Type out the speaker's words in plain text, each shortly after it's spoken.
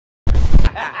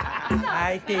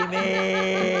Hi,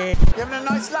 Timmy. You having a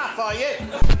nice laugh, are you?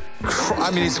 I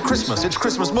mean, it's Christmas. It's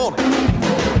Christmas morning.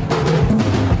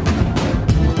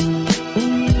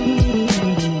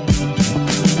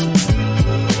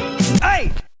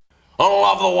 Hey! I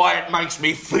love the way it makes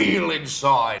me feel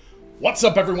inside. What's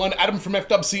up, everyone? Adam from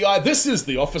FWCI. This is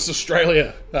the Office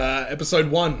Australia,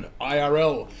 episode 1,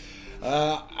 IRL.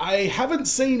 I haven't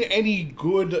seen any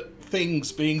good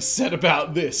things being said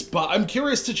about this, but I'm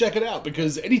curious to check it out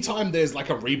because anytime there's like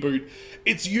a reboot,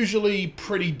 it's usually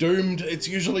pretty doomed. It's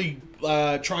usually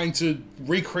trying to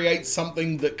recreate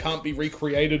something that can't be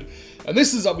recreated. And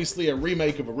this is obviously a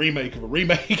remake of a remake of a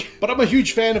remake. But I'm a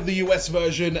huge fan of the US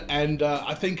version, and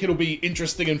I think it'll be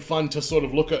interesting and fun to sort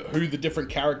of look at who the different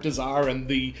characters are and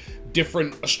the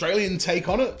different Australian take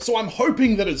on it. So I'm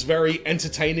hoping that it's very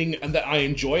entertaining and that I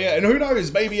enjoy it. And who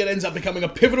knows, maybe it ends up becoming a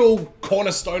pivotal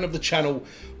cornerstone of the channel,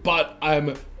 but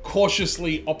I'm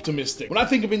cautiously optimistic. When I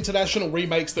think of international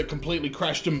remakes that completely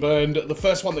crashed and burned, the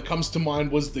first one that comes to mind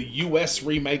was the US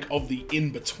remake of The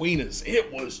In-Betweeners.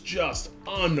 It was just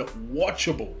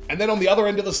unwatchable. And then on the other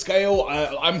end of the scale,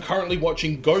 I'm currently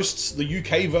watching Ghosts, the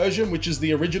UK version, which is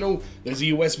the original. There's a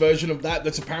US version of that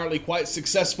that's apparently quite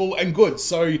successful and good.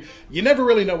 So you never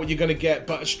really know what you're gonna get,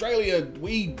 but Australia,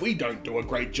 we don't do a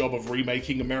great job of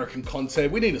remaking American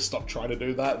content. We need to stop trying to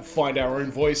do that and find our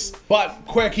own voice. But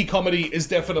quirky comedy is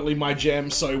definitely my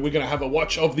jam, so we're gonna have a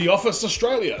watch of The Office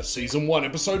Australia, Season 1,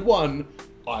 Episode 1,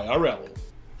 IRL.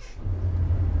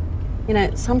 You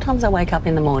know, sometimes I wake up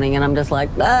in the morning and I'm just like,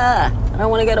 I don't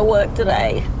want to go to work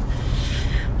today.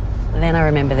 But then I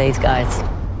remember these guys.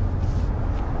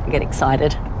 I get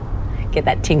excited, get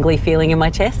that tingly feeling in my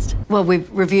chest. Well, we've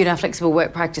reviewed our flexible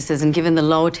work practices, and given the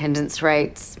low attendance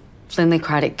rates, Flindley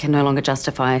Craddock can no longer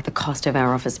justify the cost of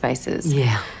our office spaces.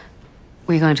 Yeah.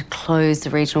 We're going to close the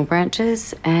regional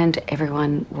branches and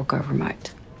everyone will go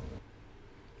remote.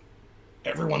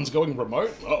 Everyone's going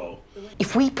remote? Uh-oh.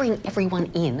 If we bring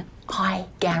everyone in, I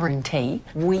guarantee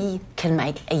we can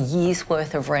make a year's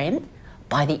worth of rent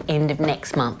by the end of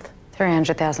next month.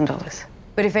 $300,000.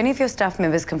 But if any of your staff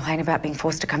members complain about being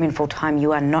forced to come in full-time,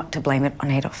 you are not to blame it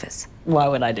on head office. Why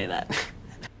would I do that?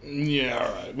 Yeah,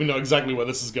 alright. We know exactly where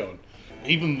this is going.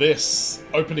 Even this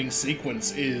opening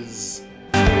sequence is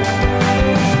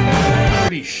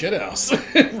pretty shithouse.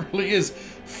 It really is.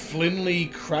 Flindley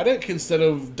Craddock instead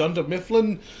of Dunder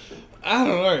Mifflin. I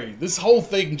don't know. This whole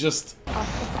thing just...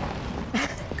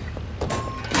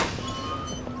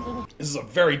 This is a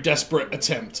very desperate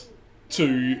attempt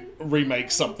to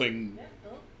remake something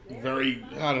very...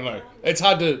 I don't know. It's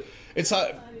hard to...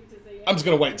 I'm just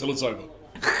gonna wait until it's over.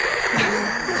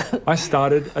 I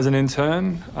started as an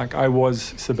intern. Like, I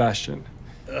was Sebastian.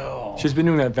 Oh. She's been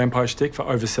doing that vampire shtick for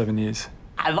over 7 years.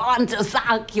 I want to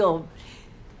suck your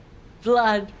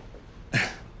blood.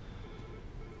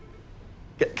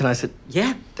 Can I sit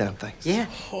Yeah. down, thanks? Yeah.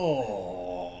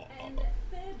 Oh.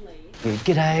 Yeah,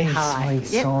 g'day. Hi.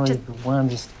 Sorry, everyone.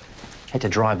 Just had to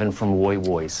drive in from Woi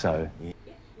Woi, so...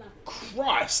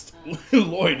 Christ.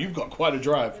 Lloyd, you've got quite a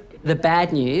drive. The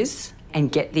bad news,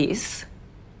 and get this,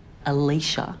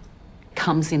 Alicia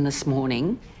comes in this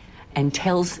morning and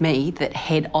tells me that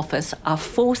head office are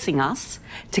forcing us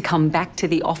to come back to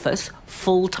the office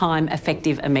full-time,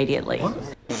 effective immediately.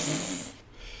 What?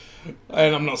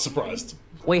 And I'm not surprised.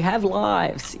 We have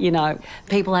lives, you know.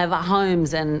 People have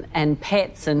homes and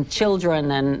pets and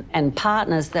children and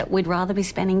partners that we'd rather be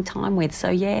spending time with, so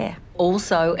yeah.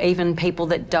 Also, even people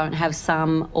that don't have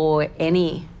some or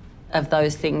any of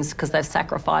those things because they've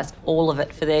sacrificed all of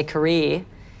it for their career,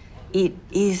 it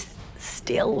is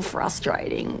still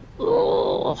frustrating.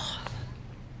 Ugh.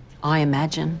 I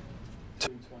imagine.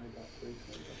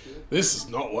 This is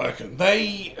not working.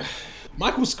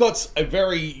 Michael Scott's a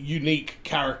very unique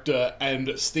character,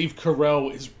 and Steve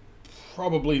Carell is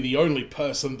probably the only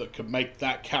person that could make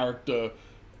that character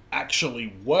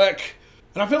actually work.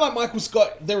 And I feel like Michael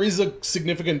Scott, there is a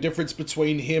significant difference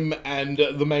between him and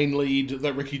the main lead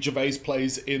that Ricky Gervais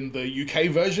plays in the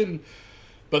UK version.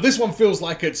 But this one feels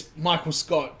like it's Michael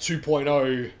Scott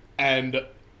 2.0, and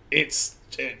it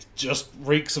just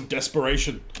reeks of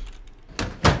desperation.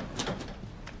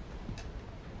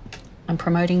 I'm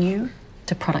promoting you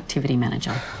to productivity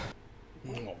manager.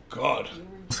 Oh, God.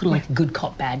 Sort of like a good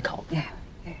cop, bad cop. Yeah.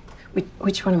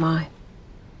 Which one am I?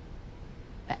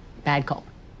 Bad cop.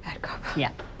 Bad cop.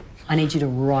 Yeah. I need you to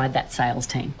ride that sales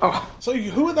team. Oh. So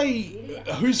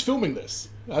who's filming this?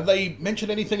 Have they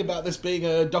mentioned anything about this being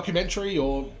a documentary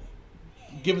or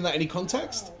given that any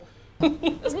context?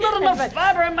 There's not enough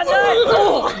fibre in my diet.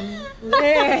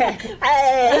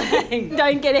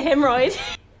 Don't get a hemorrhoid.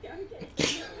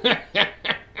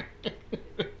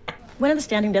 When are the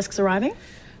standing desks arriving?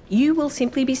 You will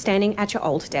simply be standing at your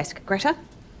old desk, Greta.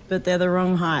 But they're the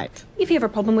wrong height. If you have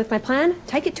a problem with my plan,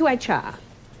 take it to HR.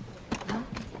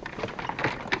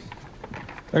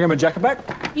 I get my jacket back?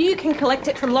 You can collect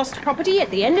it from lost property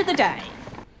at the end of the day.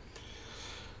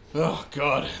 Oh,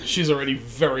 God. She's already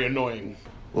very annoying.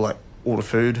 Like, order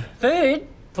food. Food?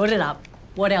 Put it up.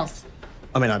 What else?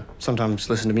 I mean, I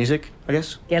sometimes listen to music, I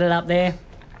guess. Get it up there.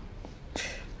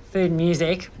 Food and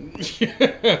music.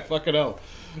 Yeah, fucking hell.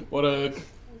 What a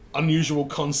unusual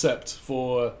concept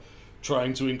for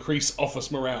trying to increase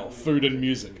office morale. Food and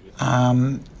music.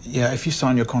 Yeah, if you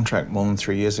signed your contract more than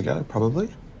 3 years ago, probably.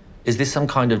 Is there some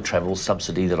kind of travel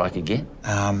subsidy that I could get?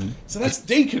 So that's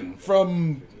Deacon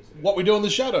from What We Do in the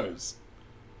Shadows.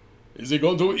 Is he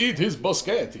going to eat his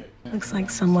boschetti? Looks like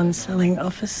someone's selling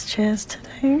office chairs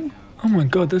today. Oh my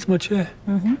God, that's my chair.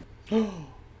 Mm-hmm.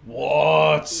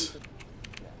 What?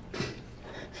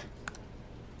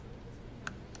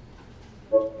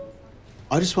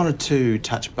 I just wanted to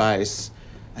touch base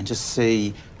and just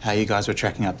see how you guys were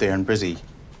tracking up there in Brizzy.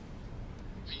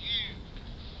 Are you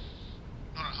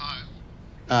not at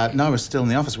home? No, we're still in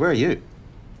the office. Where are you? Did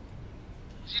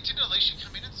Alicia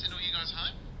come in and send all you guys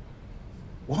home?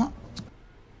 What?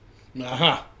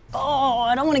 Aha. Oh,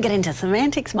 I don't want to get into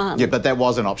semantics, Martin. Yeah, but that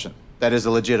was an option. That is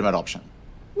a legitimate option.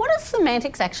 What does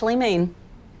semantics actually mean?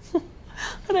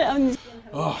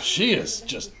 Oh, she is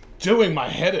just doing my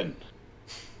head in.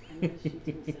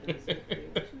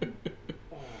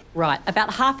 Right,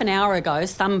 about half an hour ago,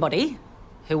 somebody,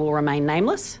 who will remain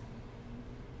nameless,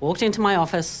 walked into my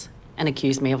office and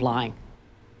accused me of lying.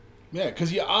 Yeah,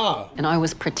 because you are. And I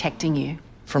was protecting you.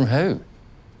 From who?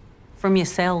 From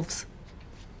yourselves.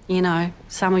 You know,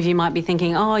 some of you might be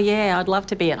thinking, oh yeah, I'd love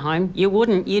to be at home. You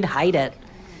wouldn't, you'd hate it.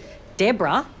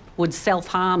 Deborah would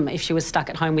self-harm if she was stuck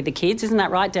at home with the kids. Isn't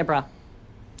that right, Deborah?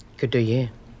 Could do, yeah.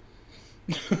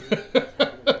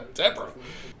 Deborah.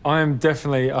 I am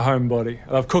definitely a homebody.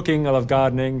 I love cooking, I love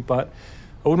gardening, but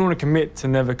I wouldn't want to commit to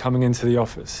never coming into the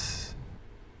office.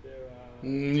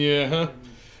 Yeah, huh?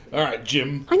 All right,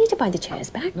 Jim. I need to buy the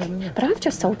chairs back, but I've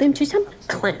just sold them to some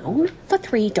clown for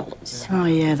 $3. Oh,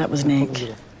 yeah, that was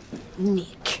Nick.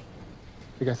 Nick.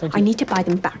 Okay, thank you. I need to buy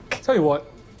them back. Tell you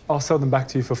what, I'll sell them back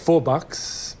to you for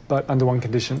 $4, but under one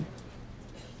condition.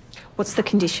 What's the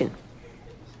condition?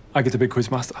 I get to be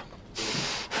quizmaster.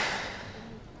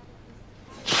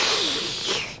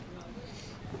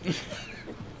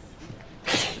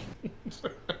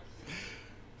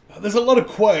 There's a lot of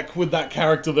quirk with that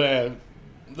character there.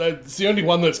 It's the only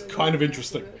one that's kind of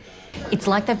interesting. It's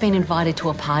like they've been invited to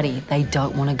a party they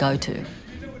don't want to go to.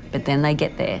 But then they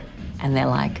get there and they're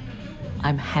like,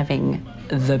 I'm having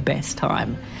the best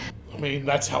time. I mean,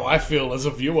 that's how I feel as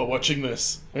a viewer watching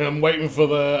this. And I'm waiting for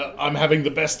the I'm having the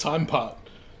best time part.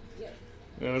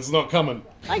 And it's not coming.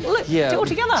 Like, look, do it all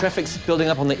together. Traffic's building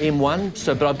up on the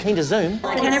M1, but I'm keen to zoom.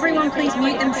 Can everyone please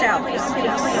mute themselves?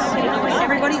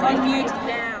 Everybody on mute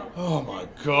now. Oh my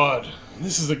God,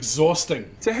 this is exhausting.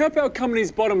 To help our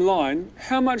company's bottom line,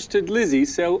 how much did Lizzie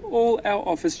sell all our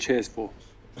office chairs for?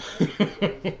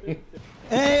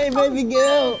 Hey, baby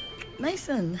girl.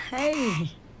 Mason, hey.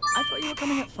 I thought you were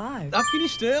coming at 5. I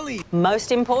finished early.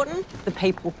 Most important, the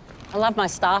people. I love my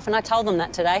staff and I told them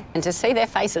that today. And to see their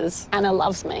faces, Hannah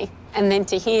loves me. And then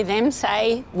to hear them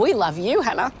say, we love you,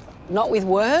 Hannah. Not with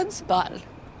words, but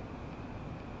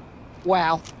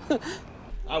wow. That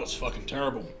was fucking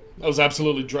terrible. That was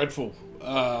absolutely dreadful.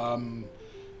 The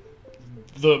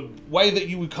way that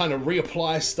you would kind of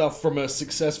reapply stuff from a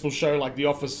successful show like The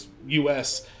Office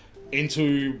US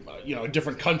into, you know, a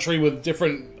different country with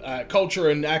different culture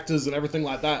and actors and everything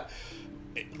like that.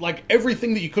 Like,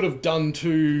 everything that you could have done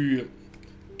to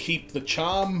keep the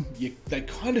charm, they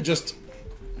kind of just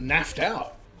naffed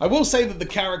out. I will say that the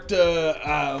character,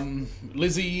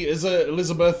 Lizzie,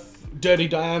 Elizabeth, Dirty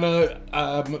Diana,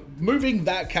 moving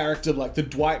that character, like the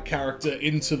Dwight character,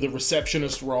 into the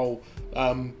receptionist role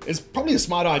is probably a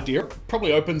smart idea.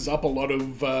 Probably opens up a lot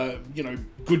of, you know,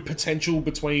 good potential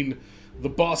between the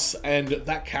boss and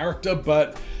that character,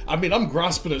 but I mean, I'm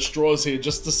grasping at straws here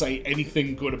just to say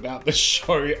anything good about this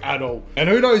show at all. And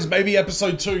who knows, maybe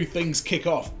episode 2 things kick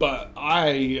off, but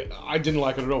I didn't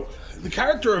like it at all. The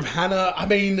character of Hannah, I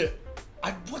mean,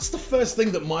 what's the first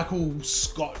thing that Michael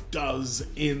Scott does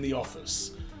in The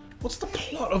Office? What's the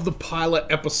plot of the pilot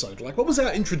episode? Like, what was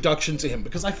our introduction to him?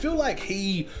 Because I feel like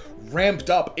he ramped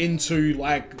up into,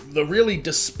 like, the really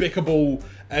despicable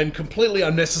and completely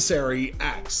unnecessary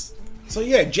acts. So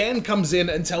yeah, Jan comes in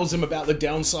and tells him about the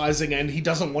downsizing and he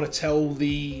doesn't want to tell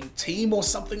the team or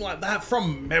something like that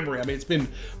from memory. I mean, it's been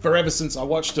forever since I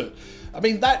watched it. I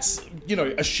mean, that's, you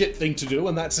know, a shit thing to do,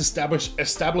 and that's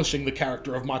establishing the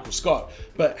character of Michael Scott.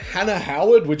 But Hannah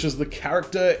Howard, which is the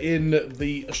character in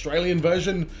the Australian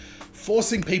version,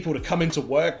 forcing people to come into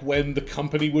work when the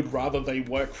company would rather they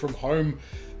work from home,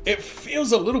 it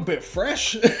feels a little bit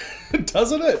fresh,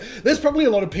 doesn't it? There's probably a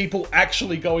lot of people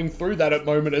actually going through that at the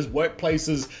moment as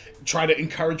workplaces try to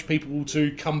encourage people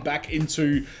to come back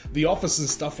into the office and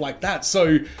stuff like that.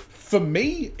 So for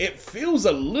me, it feels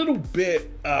a little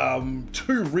bit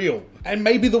too real. And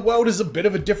maybe the world is a bit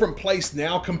of a different place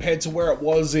now compared to where it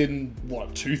was in,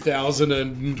 what, 2000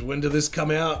 and when did this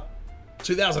come out?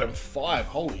 2005,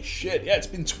 holy shit, yeah, it's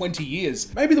been 20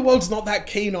 years. Maybe the world's not that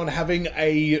keen on having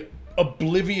a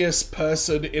oblivious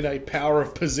person in a power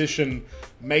of position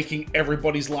making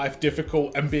everybody's life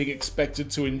difficult and being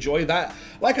expected to enjoy that.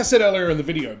 Like I said earlier in the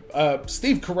video,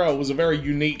 Steve Carell was a very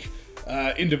unique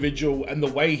individual, and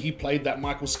the way he played that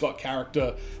Michael Scott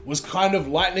character was kind of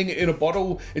lightning in a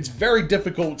bottle. It's very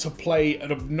difficult to play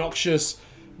an obnoxious,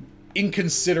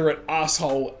 inconsiderate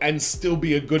asshole and still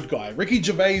be a good guy. Ricky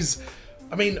Gervais,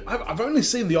 I mean, I've only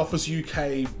seen The Office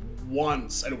UK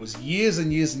once, and it was years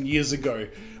and years and years ago.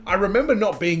 I remember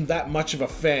not being that much of a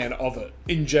fan of it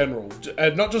in general,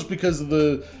 not just because of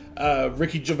the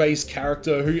Ricky Gervais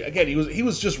character, who, again, he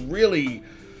was just really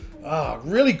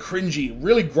cringy,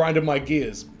 really grinded my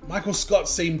gears. Michael Scott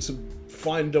seemed to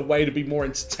find a way to be more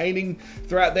entertaining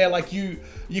throughout there. Like, you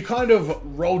kind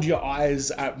of rolled your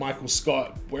eyes at Michael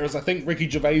Scott, whereas I think Ricky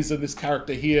Gervais in this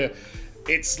character here,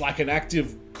 it's like an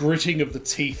active gritting of the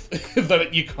teeth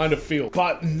that you kind of feel.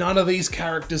 But none of these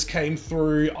characters came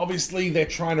through. Obviously, they're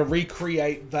trying to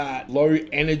recreate that low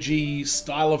energy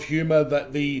style of humor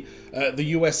that the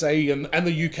USA and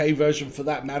the UK version, for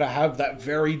that matter, have, that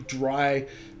very dry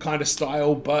kind of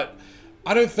style. But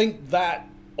I don't think that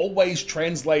always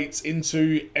translates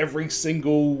into every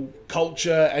single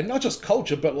culture, and not just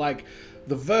culture, but like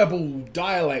the verbal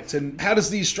dialect, and how does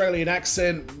the Australian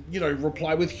accent, you know,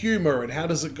 reply with humor, and how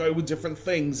does it go with different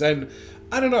things. And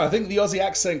I don't know, I think the Aussie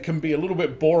accent can be a little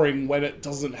bit boring when it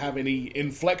doesn't have any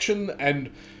inflection, and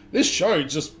this show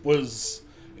just was,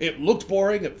 it looked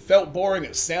boring, it felt boring,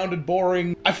 it sounded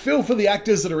boring. I feel for the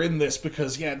actors that are in this,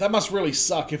 because yeah, that must really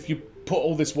suck if you put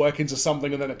all this work into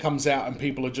something and then it comes out and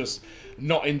people are just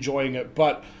not enjoying it.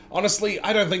 But honestly,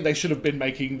 I don't think they should have been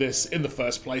making this in the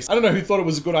first place. I don't know who thought it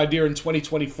was a good idea in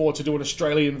 2024 to do an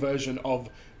Australian version of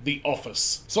The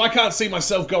Office. So I can't see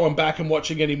myself going back and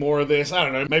watching any more of this. I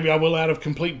don't know, maybe I will out of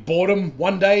complete boredom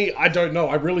one day. I don't know.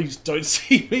 I really don't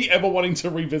see me ever wanting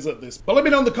to revisit this. But let me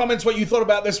know in the comments what you thought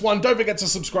about this one. Don't forget to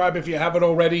subscribe if you haven't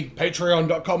already.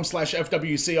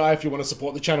 Patreon.com/FWCI if you want to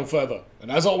support the channel further.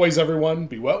 And as always, everyone,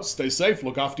 be well, stay safe,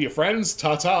 look after your friends,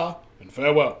 ta-ta, and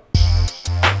farewell.